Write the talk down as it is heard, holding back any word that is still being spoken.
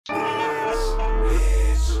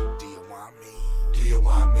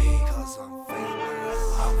'cause I'm famous.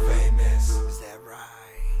 I'm famous. Is that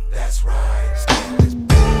right? That's right.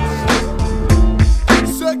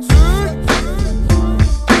 Sexy.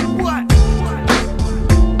 What?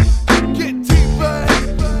 Get deeper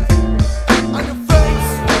on your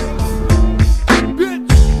face,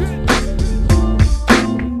 bitch.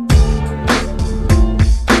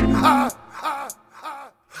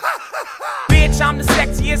 Bitch, I'm the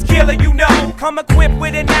sexiest killer you know. Come equipped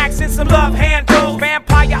with an axe and some love handles.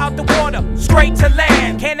 Vampire out the water, straight to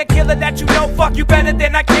land. Can a killer that you know fuck you better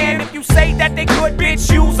than I can? If you say that they could,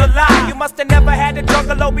 bitch, you's a lie. You must have never had a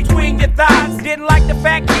juggalo between your thighs. Didn't like the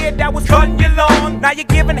fat kid that was cutting your lawn. Now you're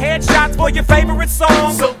giving headshots for your favorite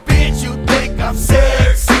song. So bitch, you think I'm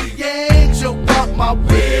sexy? Angel pop my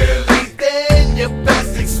wheelie, then you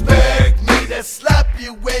best expect me to slap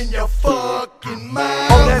you in your fucking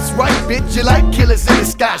mouth. Oh, that's right, bitch, you like killers in the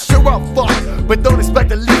sky. Sure, I'll fuck, but don't expect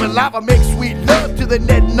to leave alive. I make sweet love to the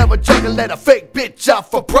net and never juggle. Let a fake bitch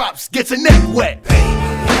out for props, gets her neck wet. Baby,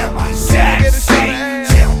 am I sexy?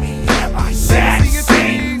 Tell me, am I sexy?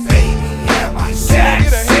 Baby, am I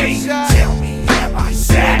sexy? Tell me, am I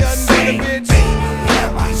sexy? Baby,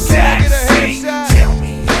 am I sexy? Tell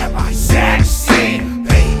me, am I sexy?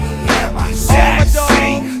 Baby, am I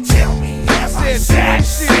sexy? Tell me, am I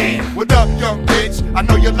sexy? What up, young bitch? I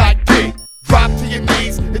know you like dick. Drop to your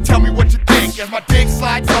knees and tell me what you think. As my dick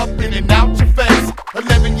slides up in and out your face.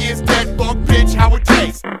 11 years dead, fuck bitch, how it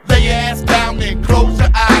tastes. Lay your ass down and close your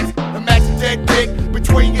eyes. Imagine dead dick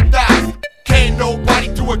between your thighs. Can't nobody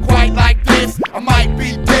do it quite like this. I might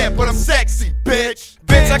be dead, but I'm sexy, bitch.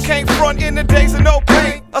 Bitch, I can't front in the days of no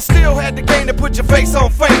pain. I still had the game to put your face on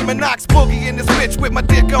fame. And Knox boogie in this bitch with my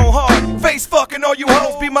dick on hard. Face fucking all you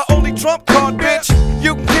hoes be my only trump card, bitch.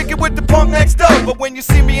 You can kick it with the punk next door, but when you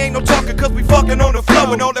see me ain't no talking cause we fucking on the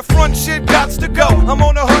floor. And all that front shit gots to go. I'm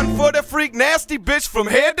on the hunt for that freak nasty bitch from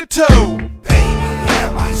head to toe. Baby,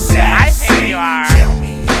 am I sexy? I think you are. Tell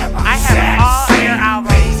me, am I I have all of your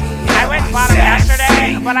albums. I went and bought them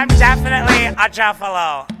yesterday, but I'm definitely a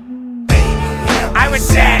Juffalo. I would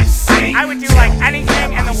say, I would do like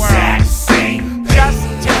anything in the world just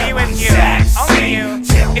to be with you. Only you.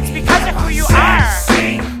 It's because of who you are.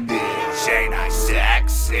 Bitch, ain't I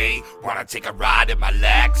sexy? Wanna take a ride in my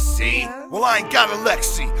Lexi? Well, I ain't got a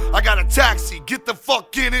Lexi, I got a taxi. Get the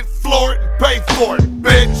fuck in it, floor it, and pay for it,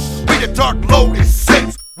 bitch. We the Dark Lotus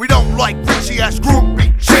 6. We don't like richy ass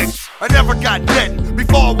groupie chicks. I never got nothing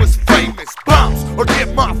before I was famous. Bounce or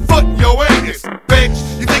get my foot in your anus,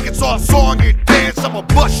 bitch. You think it's all song and dance? I'ma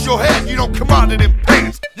bust your head, you don't come out of them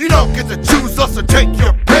pants. You don't get to choose us or take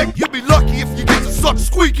your pick. You'll be lucky if you get to suck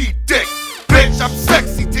squeaky dick. Bitch, I'm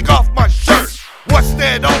sexy, take off my shirt. What's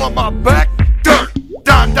that all on my back? Dirt.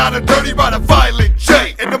 Down and dirty by the Violent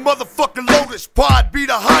J. And the motherfucking Lotus Pod be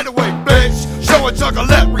the hideaway, bitch. Show a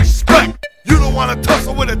juggalette respect. You don't wanna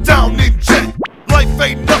tussle with a down jet. Life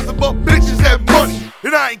ain't nothing but bitches and money,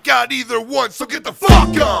 and I ain't got either one, so get the fuck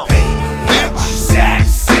on. Am I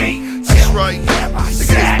sexy? That's right. Look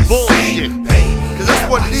at this bullshit, cause that's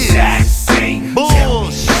what it is.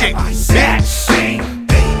 Bullshit, bitch.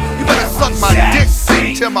 You better suck my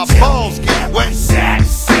dick till my balls get wet.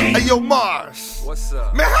 Hey, yo, Mars. What's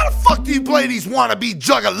up? Man, how the fuck do you play these wannabe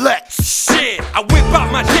juggalettes? Shit, I whip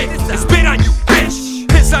out my dick and spit on you, bitch.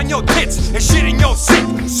 Piss on your tits and shit in your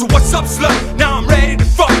seat. So what's up, slut? Now I'm ready to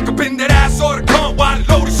fuck up in that ass or the cunt while I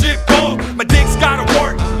load the shit bomb. My dick's gotta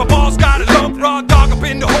work, my balls gotta lump. Raw dog up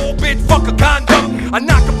in the hole, bitch, fuck a condom. I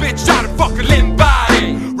knock a bitch out and fuck a limb.